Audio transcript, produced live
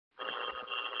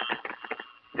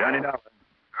Johnny Dollar.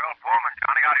 Earl Foreman,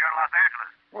 Johnny, out here in Los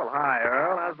Angeles. Well, hi,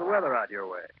 Earl. How's the weather out your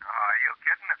way? Are you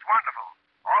kidding? It's wonderful.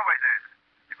 Always is.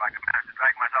 If I could manage to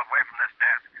drag myself away from this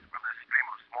desk, from this stream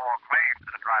of small claims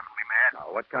that are driving me mad.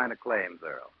 Now, what kind of claims,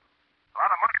 Earl? A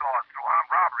lot of money lost through armed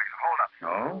robberies and holdups.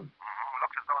 Oh?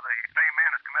 Looks as though the same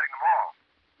man is committing them all.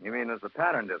 You mean there's a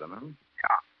pattern to them, huh?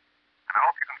 Yeah. And I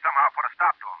hope you can somehow put a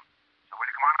stop to them. So will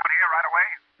you come on out here right away?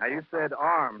 Now, you said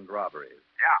armed robberies.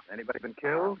 Yeah. Anybody been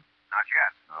killed? Not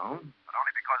yet. No. But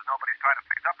only because nobody's tried to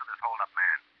fix up to this holdup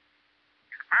man.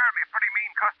 He's apparently a pretty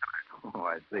mean customer. Oh,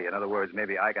 I see. In other words,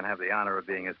 maybe I can have the honor of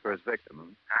being his first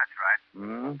victim. That's right.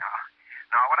 Hmm?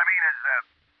 No, what I mean is,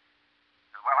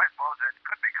 well, I suppose it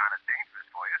could be kind of dangerous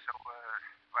for you, so,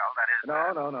 well, that is...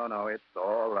 No. It's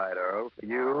all right, Earl. For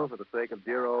you, for the sake of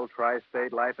dear old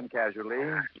tri-state life and casualty,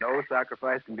 no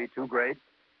sacrifice can be too great,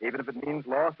 even if it means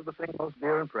loss of the thing most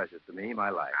dear and precious to me, my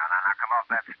life. Now, come off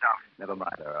that stuff. Never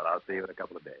mind, Earl. I'll see you in a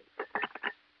couple of days.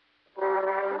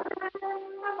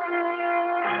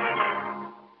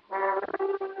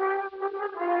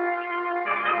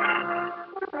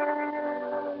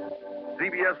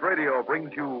 CBS Radio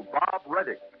brings you Bob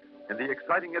Reddick in the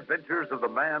exciting adventures of the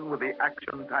man with the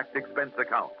action-packed expense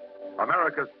account.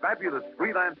 America's fabulous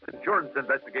freelance insurance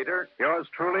investigator. Yours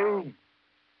truly,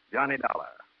 Johnny Dollar.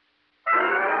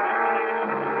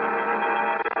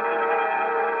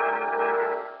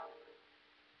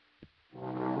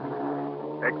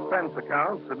 Expense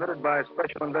account submitted by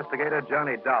Special Investigator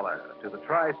Johnny Dollar to the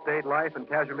Tri-State Life and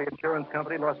Casualty Insurance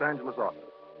Company, Los Angeles office.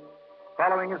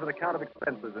 Following is an account of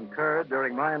expenses incurred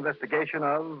during my investigation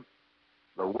of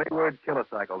the Wayward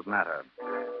Kilocycles matter.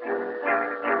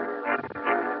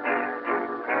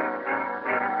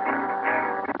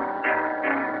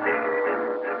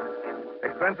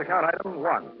 Expense account item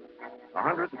 1,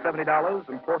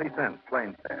 $170.40,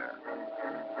 plane fare.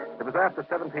 It was after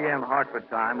 7 p.m. Hartford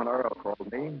time when Earl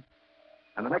called me,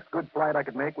 and the next good flight I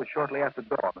could make was shortly after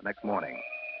dawn the next morning.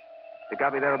 It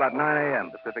got me there about 9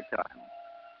 a.m. Pacific time.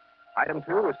 Item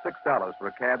 2 was $6 for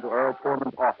a cab to Earl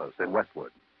Foreman's office in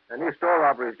Westwood. And these store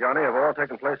robberies, Johnny, have all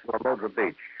taken place in Lamodra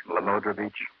Beach. Lamodra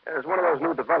Beach? It's one of those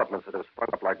new developments that have sprung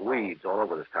up like weeds all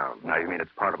over this town. Now, you mean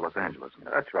it's part of Los Angeles?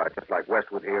 That's right. Just like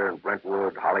Westwood here and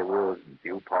Brentwood, Hollywood,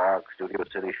 View Park, Studio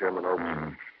City, Sherman Oaks.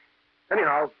 Mm-hmm.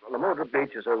 Anyhow, Lamodra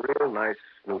Beach is a real nice,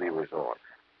 snooty resort.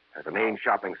 Has a main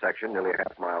shopping section nearly a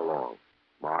half-mile long.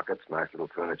 Markets, nice little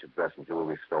furniture, dress and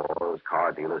jewelry stores,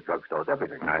 car dealers, drugstores,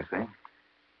 everything. I see.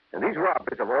 And these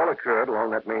robberies have all occurred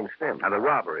along that main stem. Now, the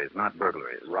robberies, not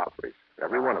burglaries. Robberies.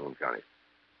 Every one of them, Johnny.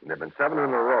 And there have been 7 in a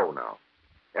row now.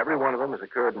 Every one of them has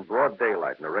occurred in broad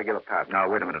daylight in a regular pattern. Now,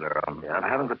 wait a minute, Earl. Yeah?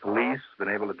 Haven't the police been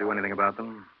able to do anything about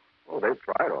them? Oh, they've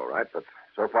tried, all right, but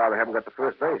so far they haven't got the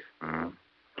first base. Mm-hmm.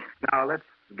 Now, let's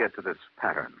get to this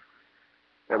pattern.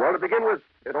 Yeah, well, to begin with,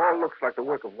 it all looks like the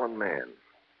work of one man.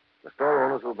 The store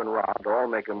owners who've been robbed all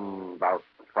make him about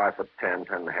 5'10", 10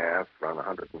 and a half, around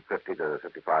 150 to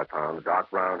 55 pounds, dark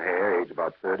brown hair, age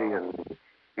about 30, and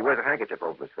he wears a handkerchief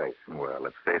over his face. Well,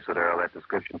 let's face it, Earl, that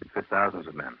description could fit thousands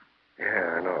of men.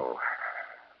 Yeah, I know.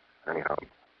 Anyhow,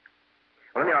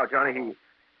 Johnny, he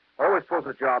always pulls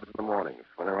the jobs in the mornings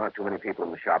when there aren't too many people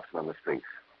in the shops and on the streets.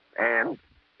 And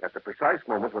at the precise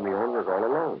moment when the owner is all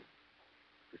alone.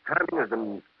 His timing has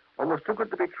been almost too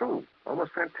good to be true.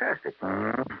 Almost fantastic.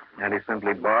 Mm-hmm. And he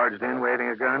simply barged in waving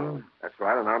a gun? That's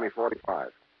right, an Army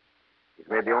 45. He's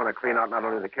made the owner clean out not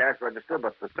only the cash register,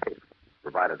 but the safe,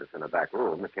 provided it's in a back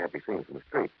room that can't be seen from the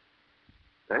street.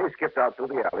 Then he skipped out through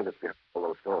the alley that's behind all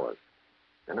those stores.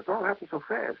 And it's all happened so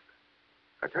fast.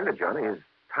 I tell you, Johnny, his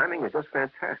timing is just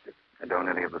fantastic. And don't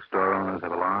any of the store owners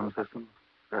have alarm systems?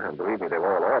 Believe me, they've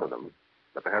all ordered them.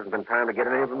 But there hasn't been time to get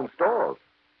any of them installed.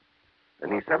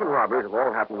 And these 7 robberies have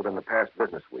all happened within the past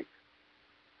business week.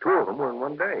 2 of them were in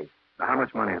one day. Now, how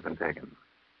much money has been taken?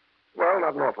 Well,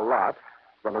 not an awful lot,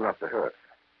 but enough to hurt.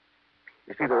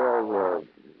 You see, they're all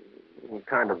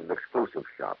kind of exclusive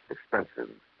shops, expensive.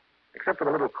 Except for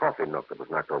the little coffee nook that was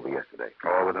knocked over yesterday.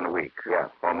 All within a week? Yeah.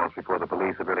 Almost before the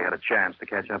police have really had a chance to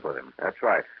catch up with him. That's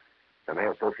right. And they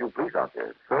have so few police out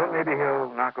there. So maybe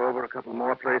he'll knock over a couple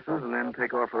more places and then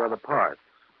take off for other parts.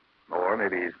 Or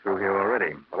maybe he's through here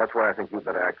already. Well, that's why I think you'd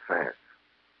better act fast.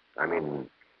 I mean,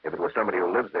 if it was somebody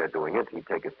who lives there doing it, he'd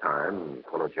take his time and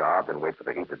pull a job and wait for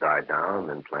the heat to die down and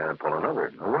then plan and pull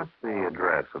another. Now, what's the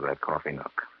address of that coffee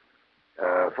nook?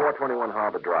 421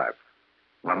 Harbor Drive.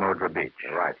 Lamodra Beach.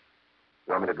 Right.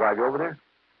 You want me to drive you over there?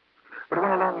 Would you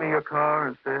want to loan me your car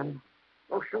instead?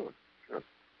 Oh, sure.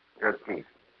 Here's the keys.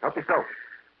 Help yourself.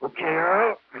 Okay,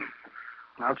 Earl.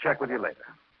 I'll check with you later.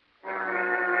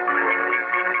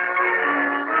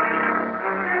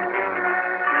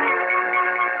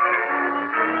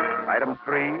 Item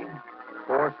 3,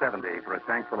 $4.70 for a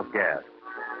tank full of gas.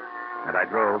 And I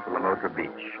drove to Lemotra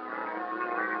Beach.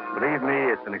 Believe me,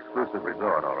 it's an exclusive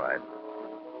resort, all right.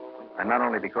 And not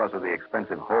only because of the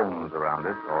expensive homes around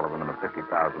it, all of them in the $50,000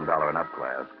 and up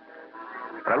class,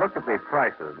 but I looked at the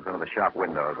prices in some of the shop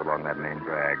windows along that main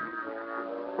drag.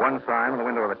 One sign in the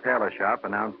window of a tailor shop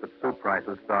announced that suit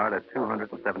prices start at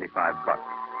 $275.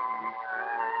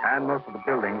 And most of the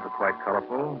buildings are quite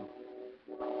colorful.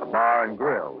 A bar and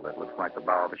grill that looks like the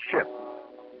bow of a ship.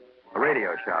 A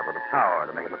radio shop with a tower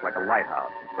to make it look like a lighthouse,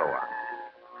 and so on.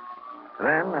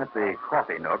 Then at the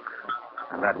Coffee Nook,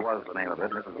 and that was the name of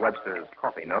it, Mrs. Webster's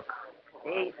Coffee Nook.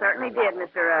 He certainly did,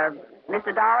 Mr.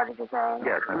 Dollar, did you say?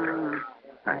 Yes, that's it.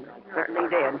 Thanks. Certainly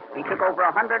did. He took over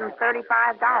 $135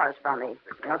 from me.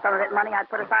 You know, some of that money I'd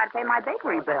put aside to pay my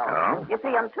bakery bill. Oh? You see,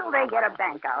 until they get a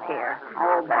bank out here.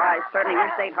 Oh, boy, I certainly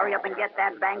wish they'd hurry up and get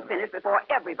that bank finished before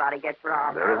everybody gets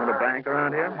robbed. There isn't a bank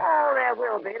around here? Oh, there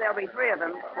will be. There'll be 3 of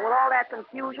them. But with all that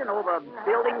confusion over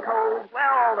building codes,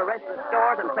 well, all the rest of the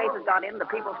stores and places got in, the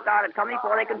people started coming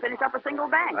before they can finish up a single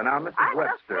bank. Now, Mrs. I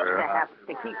Webster... just wish to have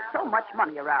to keep so much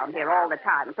money around here all the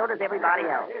time, and so does everybody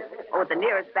else. Oh, at the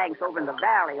nearest banks over in the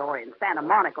valley or in Santa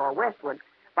Monica or Westwood.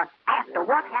 But after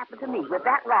what happened to me with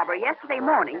that robber yesterday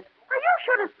morning, well, you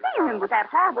should have seen him with that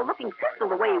horrible-looking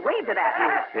pistol the way he waved it at me.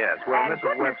 Yes, well, and Mrs.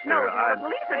 goodness Webster, knows, the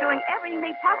police are doing everything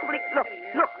they possibly... Look.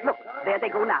 There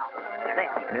they go now.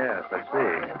 There. Yes, I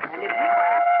see. And if you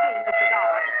ask me, Mr.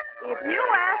 Dollar, if you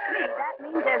ask me, that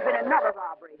means there's been another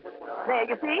robbery. There,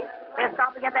 you see? They're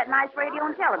stopping at that nice radio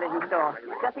and television store,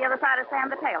 just the other side of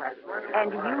Sam the Tailor.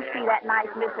 And do you see that nice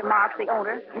Mr. Marks, the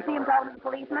owner? You see him talking to the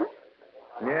policeman?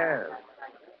 Yes.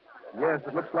 Yes,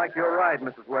 it looks like you're right,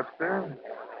 Mrs. Webster.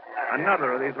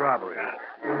 Another of these robberies.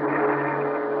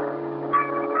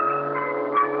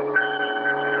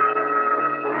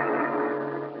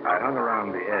 I hung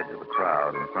around the edge of the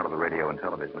crowd in front of the radio and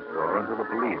television store until the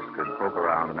police could poke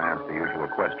around and ask the usual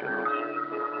questions.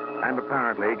 And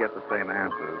apparently get the same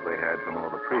answers they had from all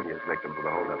the previous victims of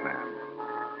the holdup man.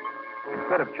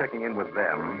 Instead of checking in with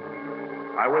them,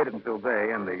 I waited until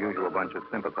they and the usual bunch of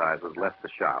sympathizers left the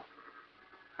shop,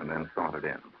 and then sauntered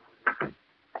in.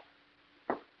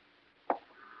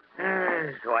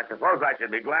 So I suppose I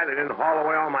should be glad they didn't haul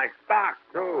away all my stock,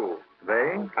 too.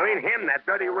 They? I mean, him, that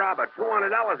dirty robber.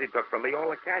 $200 he took from me, all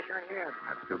the cash I had.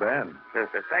 That's too bad.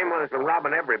 It's the same one as been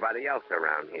robbing everybody else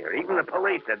around here. Even the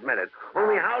police admit it.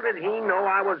 Only how did he know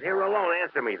I was here alone?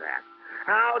 Answer me that.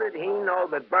 How did he know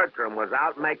that Bertram was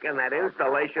out making that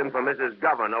installation for Mrs.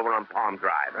 Govan over on Palm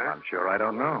Drive, huh? I'm sure I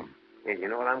don't know. Hey, you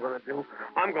know what I'm going to do?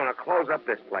 I'm going to close up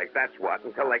this place, that's what,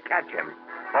 until they catch him.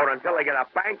 Or until they get a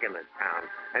bank in this town.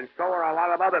 And so are a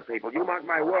lot of other people. You mark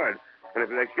my word. And if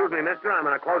you'll excuse me, mister, I'm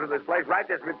going to close up this place right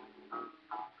this minute.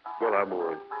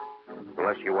 Well,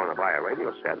 unless you want to buy a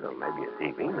radio set or maybe a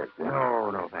TV, mister.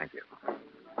 No, thank you.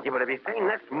 Yeah, but if you're saying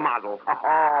this model,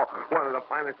 oh, one of the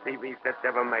finest TV sets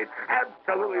ever made.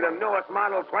 Absolutely the newest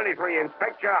model, 23-inch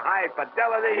picture, high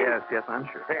fidelity. Yes, I'm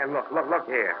sure. Hey, and look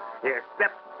here. Here,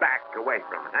 step back away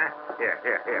from it, huh? Here,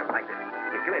 like this.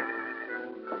 Here, come in.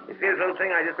 You see this little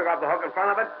thing I just took off the hook in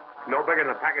front of it? No bigger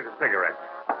than a package of cigarettes.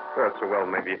 So well,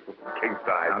 maybe king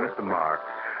size. Now, Mr. Mark.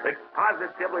 It's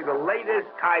positively the latest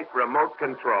type remote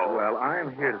control. Well,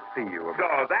 I'm here to see you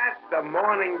So that's the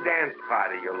morning dance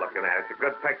party you're looking at. It's a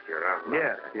good picture, huh?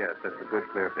 Yes, that's a good,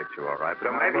 clear picture, all right.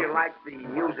 So maybe you like the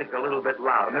music a little bit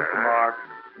louder. Mr. Huh?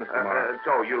 Mark.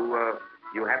 So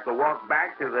you have to walk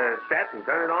back to the set and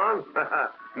turn it on?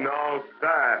 No,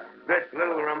 sir. This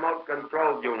little remote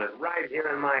control unit right here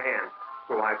in my hand.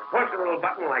 So I push a little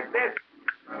button like this.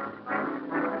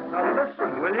 Now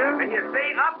listen, will you? And you see,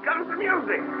 up comes the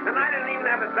music. And I didn't even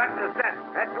have to touch the set.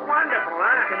 That's wonderful,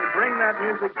 huh? Can you bring that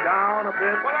music down a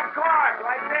bit? Well, of course,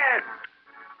 like this.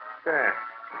 There.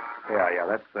 Yeah,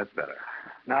 that's better.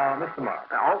 Now, Mr.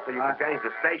 Mark. Also, you can change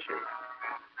the station.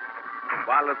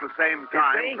 While at the same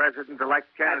time, President-elect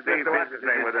Kennedy That's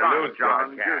visited with his the son, news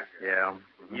John broadcast. Jr. Yeah.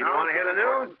 You want to hear the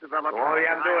news? All you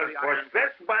have to do is push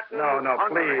this button. No,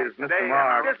 please, Mr.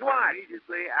 Mark. Just what?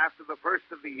 Immediately after the first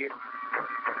of the year.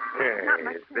 Here,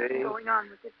 you see?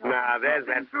 Now, there's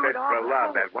that Fit for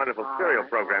Love, that wonderful serial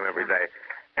program every day.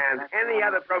 And any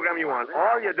other program you want.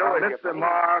 All you do is... Mr.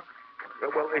 Mark.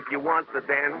 Well, if you want the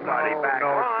dance party back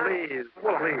on... please.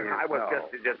 I was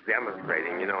just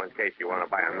demonstrating, in case you want to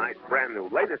buy a nice, brand new,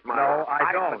 latest model. No, I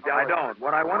don't.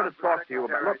 What I wanted to talk to you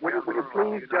about... Look, will you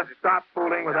please just stop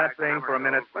fooling with that thing for a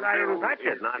minute? But I didn't touch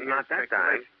it. Not that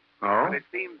time. Oh? And it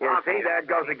seems Yeah, see, obvious. there it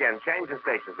goes again. Change the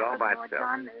stations all by Lord itself.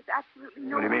 John, there's absolutely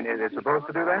no What do you mean? It's supposed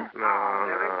to do that? No,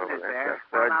 There isn't, is that's there? the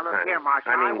third Well, now, look time. here, Marshal,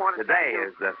 I I mean, want to today tell you-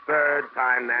 is the third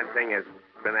time that thing has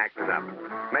been acting up.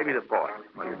 Maybe the fourth.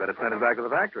 Well, you better send it back to the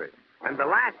factory. And the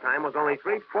last time was only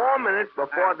 4 minutes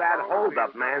before that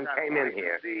holdup man came in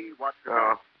here. See what's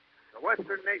Oh, the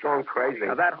Western nation. going crazy.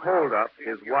 Now, that holdup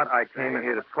is what I came in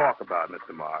here to talk about,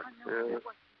 Mr. Marks.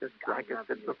 Just like I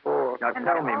said before. Now,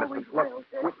 tell me, Mr.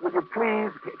 Look, would you please,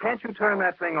 can't you turn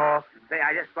that thing off? Say,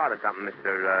 I just thought of something,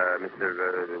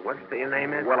 what's your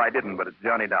name is? Well, I didn't, but it's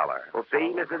Johnny Dollar. Well,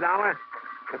 see, Mr. Dollar?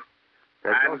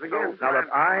 There it goes again. Now, look,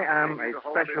 I am a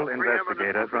special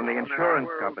investigator from the insurance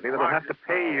company that will have to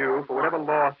pay you for whatever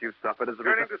loss you suffered as a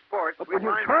Turning result. to sports. Look, would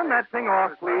you turn that thing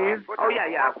off, please? Oh,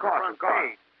 yeah, of course.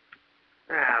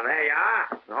 Now, there you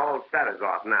are. The whole set is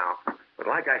off now. But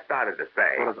like I started to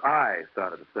say, Well, as I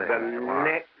started to say, the Mr. Marks.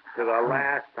 next to the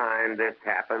last time this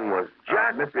happened was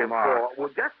just Mr. Marks.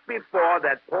 just before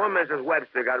that poor Mrs.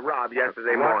 Webster got robbed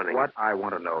yesterday morning. What I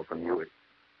want to know from you is...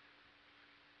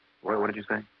 What did you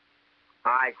say?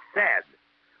 I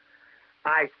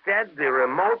said the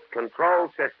remote control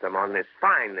system on this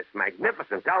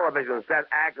magnificent television set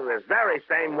acted this very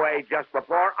same way just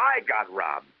before I got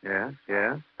robbed. Yes,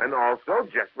 yes. And also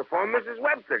just before Mrs.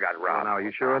 Webster got Well, robbed. now, are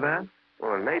you sure of that?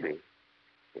 Well, maybe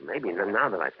now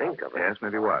that I think of it. Yes,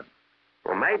 maybe what?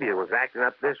 Well, maybe it was acting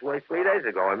up this way 3 days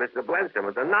ago at Mr. Blenstrom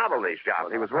at the novelty shop.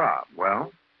 Well, he was robbed.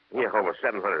 Well, Yeah, over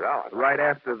 $700. right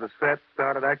after the set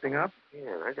started acting up?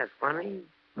 Yeah, ain't that funny?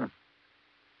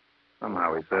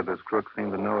 Somehow he said this crook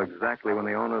seemed to know exactly when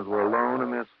the owners were alone in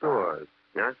their stores.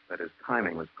 Yes? That his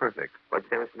timing was perfect. What'd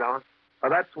you say, Mr. Dollar? Well,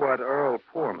 that's what Earl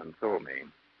Poorman told me.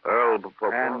 Earl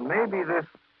before. And maybe this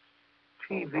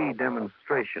TV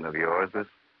demonstration of yours, this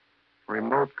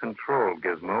remote control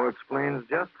gizmo, explains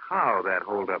just how that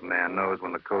hold-up man knows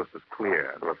when the coast is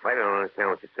clear. I'm afraid I don't understand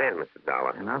what you're saying, Mr.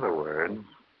 Dollar. In other words...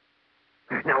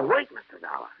 Now, wait, Mr.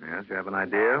 Dollar. Yes, you have an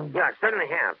idea? Yeah, I certainly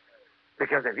have.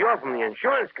 Because if you're from the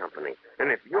insurance company,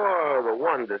 and if you're the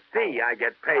one to see I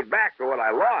get paid back for what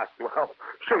I lost, well,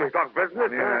 shouldn't we talk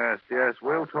business? Huh? Yes,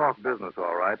 we'll talk business,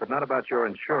 all right, but not about your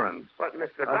insurance. But,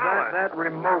 Mr. Dollar... That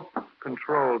remote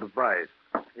control device.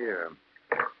 Here,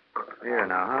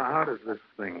 now, how does this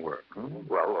thing work?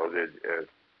 Well,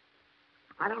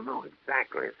 I don't know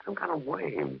exactly. It's some kind of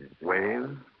wave. Waves?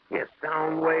 Yes,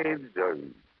 sound waves or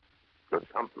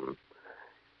something.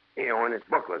 You know, in this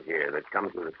booklet here that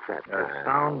comes with a set.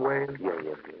 Sound waves? Yeah.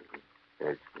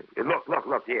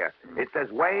 Look here. It says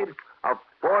waves of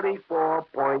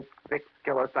 44.6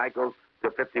 kilocycles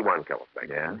to 51 kilocycles.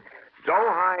 Yeah. So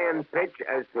high in pitch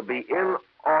as to be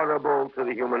inaudible to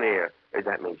the human ear.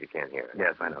 That means you can't hear it.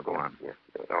 Yes, I know. Go on. Yes.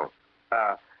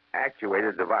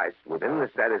 Actuated device within the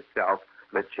set itself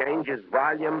that changes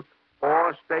volume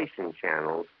or station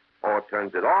channels or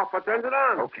turns it off or turns it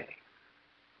on.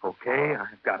 Okay,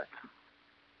 I've got it.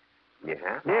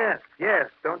 Yeah? Yes.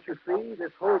 Don't you see?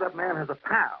 This hold-up man has a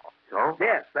pal. So?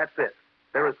 Yes, that's it.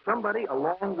 There is somebody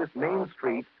along this main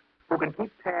street who can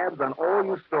keep tabs on all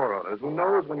you store owners, who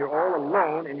knows when you're all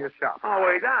alone in your shop.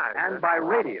 Oh, he does. And by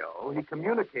radio, he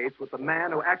communicates with the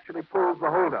man who actually pulls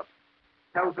the hold-up.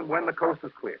 Tells him when the coast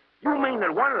is clear. You mean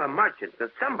that one of the merchants,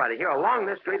 that somebody here along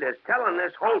this street is telling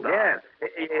this holdup? Yes.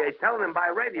 Telling him by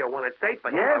radio when it's safe for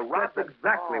him Yes, to rob that's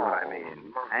exactly what I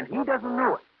mean. And he doesn't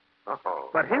know it. Oh.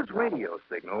 But his radio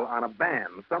signal on a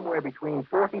band somewhere between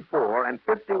 44 and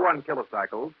 51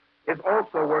 kilocycles is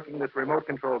also working this remote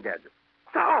control gadget.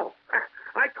 So,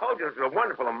 I told you this is a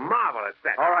wonderful and marvelous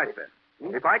set. All right, then.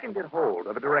 If I can get hold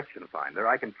of a direction finder,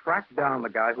 I can track down the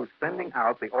guy who's sending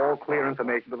out the all-clear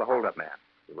information to the hold-up man.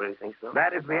 You really think so?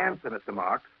 That is the answer, Mr.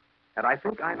 Marks. And I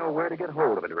think I know where to get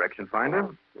hold of a direction finder.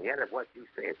 Yet if what you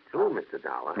say is true, Mr.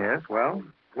 Dollar. Yes, well?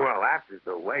 Well, after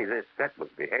the way this set was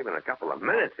behaving a couple of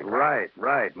minutes ago.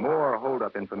 Right. More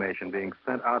hold-up information being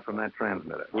sent out from that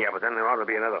transmitter. Yeah, but then there ought to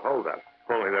be another holdup.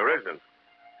 Only there isn't.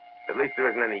 At least there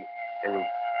isn't any... Oh.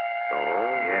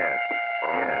 Yes.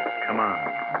 Come on.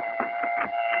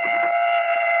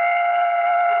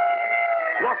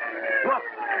 Look.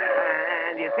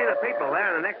 And you see the people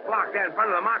there in the next block there in front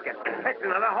of the market. It's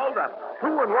another holdup. 2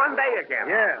 in one day again.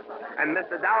 Yes. And,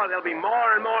 Mr. Dollar, there'll be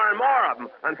more and more and more of them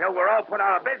until we're all put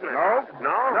out of business. No?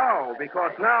 No? No,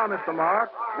 because now, Mr.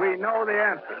 Marks, we know the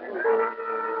answer.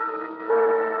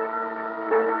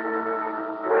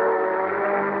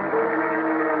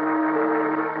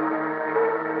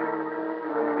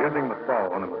 Using the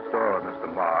phone in the store of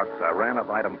Mr. Marks, I ran up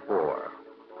item 4.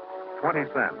 20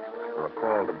 cents for a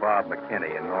call to Bob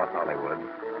McKinney in North Hollywood,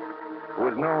 who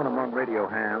is known among radio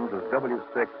hands as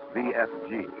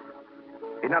W6VFG.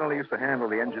 He not only used to handle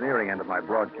the engineering end of my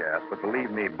broadcast, but believe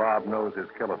me, Bob knows his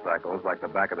kilocycles like the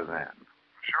back of his hand.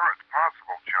 Sure, it's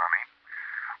possible, Johnny.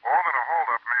 All that a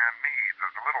hold-up man needs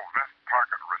is a little vest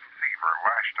pocket receiver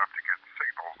lashed up to get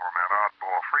signals on that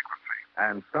oddball frequency.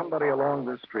 And somebody along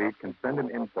this street can send him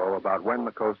info about when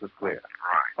the coast is clear.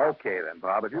 Right. Okay, then,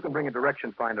 Bob. If you can bring a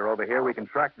direction finder over here, we can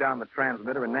track down the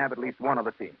transmitter and nab at least one of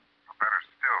the team. Better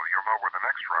still, you'll know where the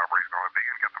next robbery's going to be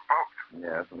and get the boat.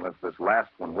 Yes, unless this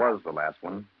last one was the last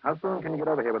one. How soon can you get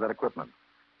over here with that equipment?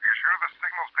 You sure the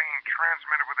signal's being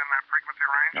transmitted within that frequency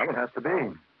range? Well, it has to be.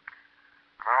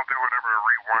 I'll do whatever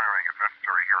rewiring is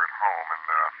necessary here at home, and,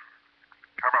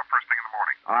 how about first thing in the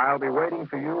morning? I'll be waiting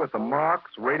for you at the Marks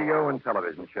Radio and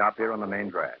Television Shop here on the main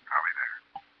drag. I'll be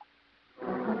there.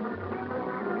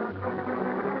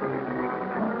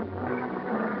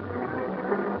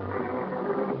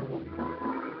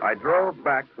 I drove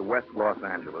back to West Los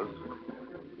Angeles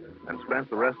and spent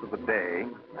the rest of the day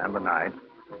and the night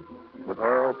with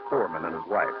Earl Foreman and his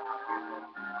wife.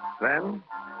 Then,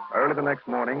 early the next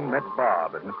morning, met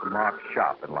Bob at Mr. Mark's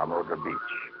shop in La Modra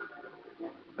Beach.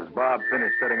 As Bob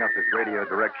finished setting up his radio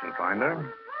direction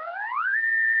finder,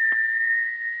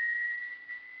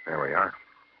 There we are.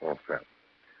 All set.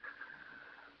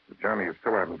 But Johnny, you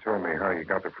still haven't told me how you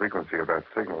got the frequency of that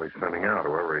signal he's sending out,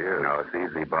 whoever he is. no, it's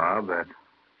easy, Bob. That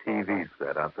TV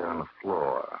set out there on the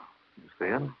floor. You see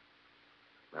it?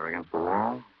 There against the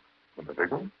wall. With the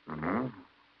big one? Mm-hmm.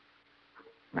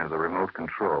 There's a remote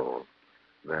control.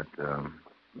 That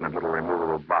little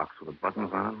removable box with the buttons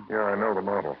on it. Yeah, I know the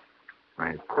model.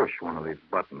 When you push one of these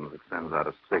buttons, it sends out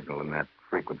a signal in that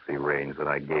frequency range that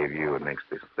I gave you. It makes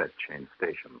this set change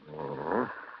stations. Uh-huh.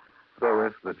 So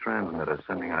if the transmitter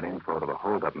sending out info to the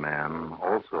hold-up man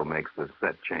also makes the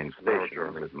set change No,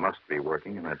 stations, Johnny. it must be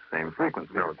working in that same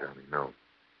frequency. No, Johnny, no.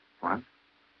 What?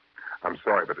 I'm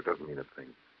sorry, but it doesn't mean a thing.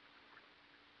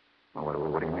 Well,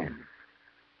 what do you mean?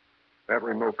 That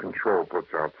remote control puts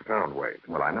out sound waves,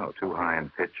 Well, I know. Too high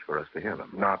in pitch for us to hear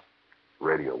them. not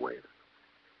radio waves.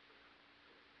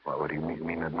 Well, what do you mean? You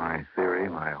mean that my theory,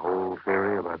 my whole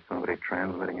theory about somebody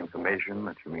transmitting information,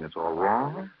 that you mean it's all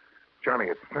wrong? Johnny,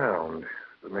 it's sound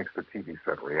that makes the TV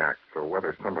set react. So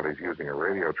whether somebody's using a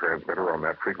radio transmitter on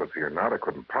that frequency or not, it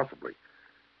couldn't possibly.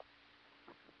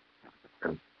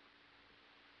 And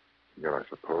yet I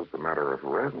suppose the matter of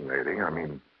resonating, I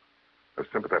mean, a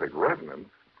sympathetic resonance.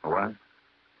 What?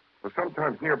 Well,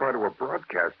 sometimes nearby to a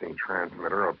broadcasting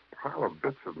transmitter, a pile of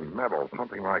bits of metal,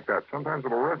 something like that, sometimes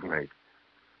it'll resonate.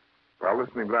 While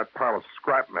listening to that pile of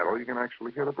scrap metal, you can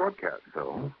actually hear the broadcast.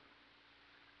 So?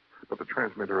 But the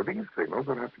transmitter of these signals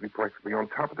would have to be practically on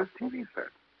top of this TV set.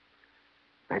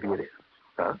 Maybe it is.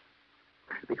 Huh?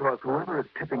 Because whoever is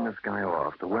tipping this guy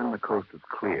off to when the coast is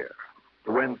clear,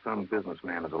 to when some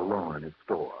businessman is alone in his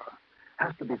store,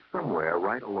 has to be somewhere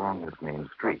right along this main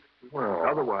street. Well,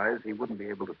 Otherwise, he wouldn't be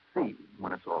able to see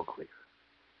when it's all clear.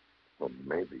 well,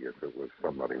 maybe if it was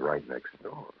somebody right next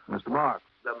door. Mr. Marks.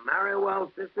 The Marrowell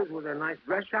sisters with their nice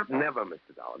dress shop? Never,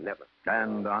 Mr. Dollar, never.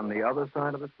 And on the other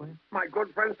side of this place? My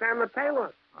good friend Sam the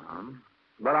tailor. Uh-huh.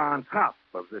 But on top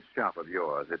of this shop of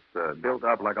yours, it's built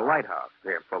up like a lighthouse.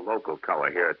 Here for local color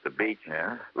here at the beach.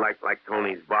 Yeah? Like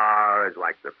Tony's bar is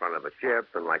like the front of a ship,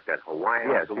 and like that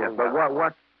Hawaiian Yes, saloon. but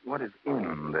what is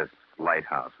in this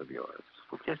lighthouse of yours?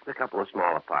 Just a couple of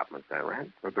small apartments I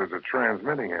rent. But there's a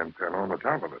transmitting antenna on the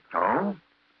top of it. Oh?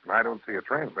 And I don't see a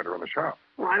transmitter in the shop.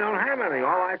 Well, I don't have any.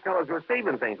 All I sell is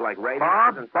receiving things like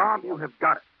radios and... Bob, you have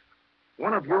got it.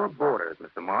 One of your boarders,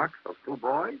 Mr. Marks. Those two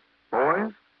boys?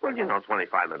 Boys? Well, you know,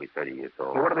 25, maybe 30 years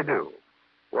old. Well, what do they do?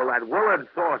 Well, that Willard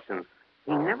Thorson,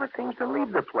 he never seems to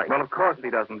leave the place. Well, of course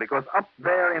he doesn't, because up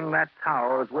there in that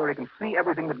tower is where he can see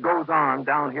everything that goes on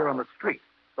down here on the street.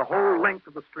 The whole length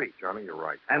of the street. Johnny, you're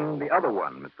right. And the other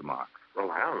one, Mr. Marks. Well,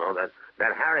 I don't know.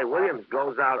 That Harry Williams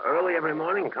goes out early every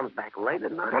morning and comes back late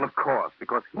at night. Well, of course,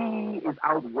 because he is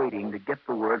out waiting to get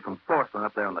the word from Thorson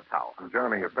up there on the tower. And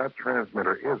Johnny, if that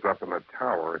transmitter is up in the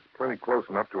tower, it's plenty close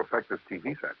enough to affect this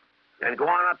TV set. Then go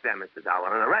on up there, Mr.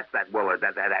 Dollar, and arrest that Willard,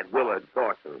 that Willard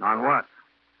Thorson. On what?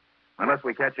 Unless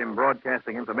we catch him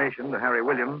broadcasting information to Harry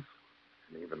Williams.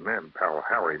 And even then, pal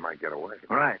Harry might get away.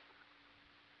 Right.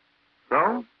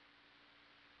 So,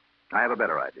 I have a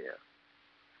better idea.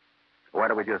 Why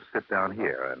don't we just sit down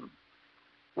here and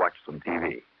watch some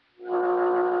TV?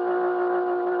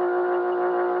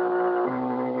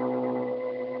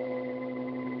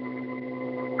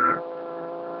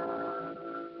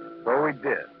 So we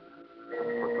did.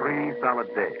 For 3 solid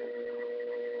days.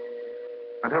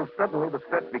 Until suddenly the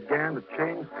set began to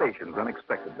change stations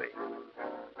unexpectedly.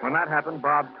 When that happened,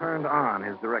 Bob turned on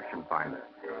his direction finder.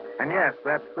 And yes,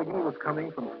 that signal was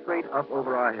coming from straight up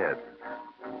over our heads.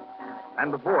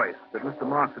 And the voice that Mr.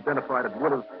 Marks identified as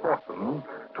Willard Thorson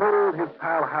told his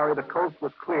pal Harry the coast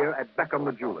was clear at Beckham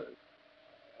the jeweler's.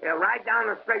 Yeah, right down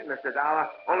the street, Mr. Dollar.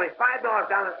 Only $5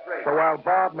 down the street. So while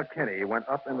Bob McKinney went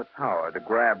up in the tower to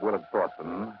grab Willard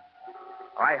Thorson,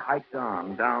 I hiked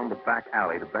on down the back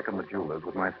alley to Beckham the jeweler's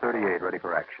with my .38 ready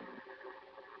for action.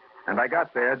 And I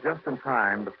got there just in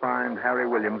time to find Harry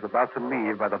Williams about to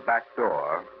leave by the back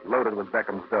door, loaded with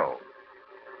Beckham's dough.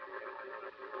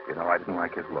 You know, I didn't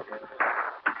like his looks.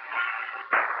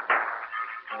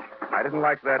 I didn't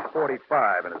like that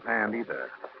 .45 in his hand either.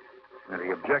 And he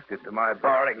objected to my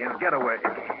borrowing his getaway.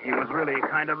 He was really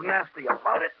kind of nasty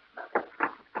about it.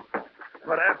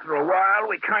 But after a while,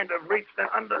 we kind of reached an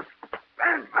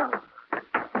understanding.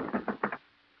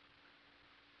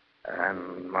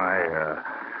 And my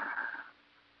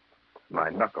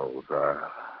knuckles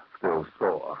are still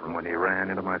sore from when he ran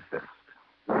into my fist.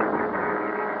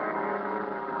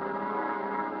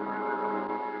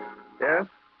 Yes,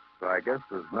 I guess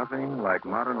there's nothing like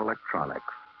modern electronics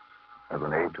as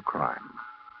an aid to crime.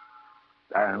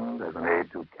 And as an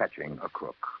aid to catching a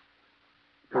crook.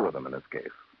 Two of them in this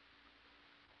case.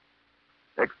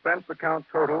 Expense account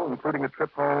total, including a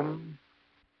trip home,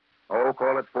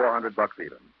 call it $400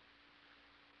 even.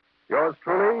 Yours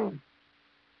truly,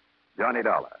 Johnny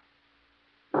Dollar.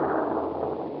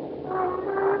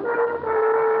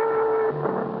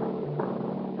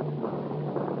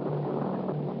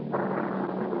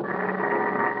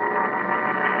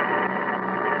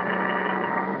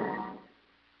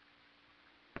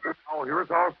 Now,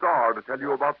 here's our star to tell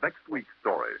you about next week's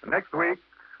story. Next week,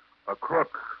 a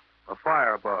crook, a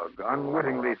firebug,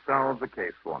 unwittingly solves the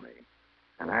case for me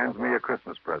and hands me a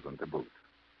Christmas present to boot.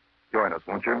 Join us,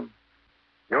 won't you?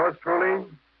 Yours truly,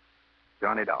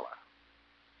 Johnny Dollar.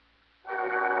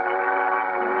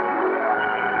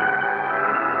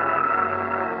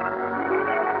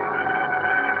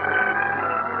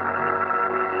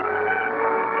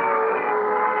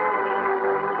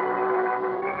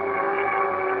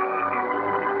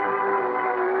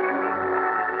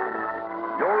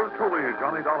 Yours truly,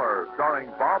 Johnny Dollar, starring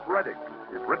Bob Reddick,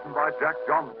 is written by Jack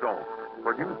Johnstone,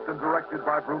 produced and directed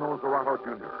by Bruno Zerato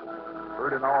Jr.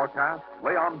 Heard in our cast,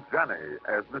 Leon Janney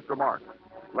as Mr. Marks,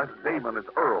 Les Damon as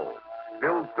Earl,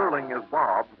 Bill Sterling as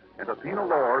Bob, and Athena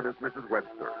Lord as Mrs.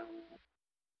 Webster.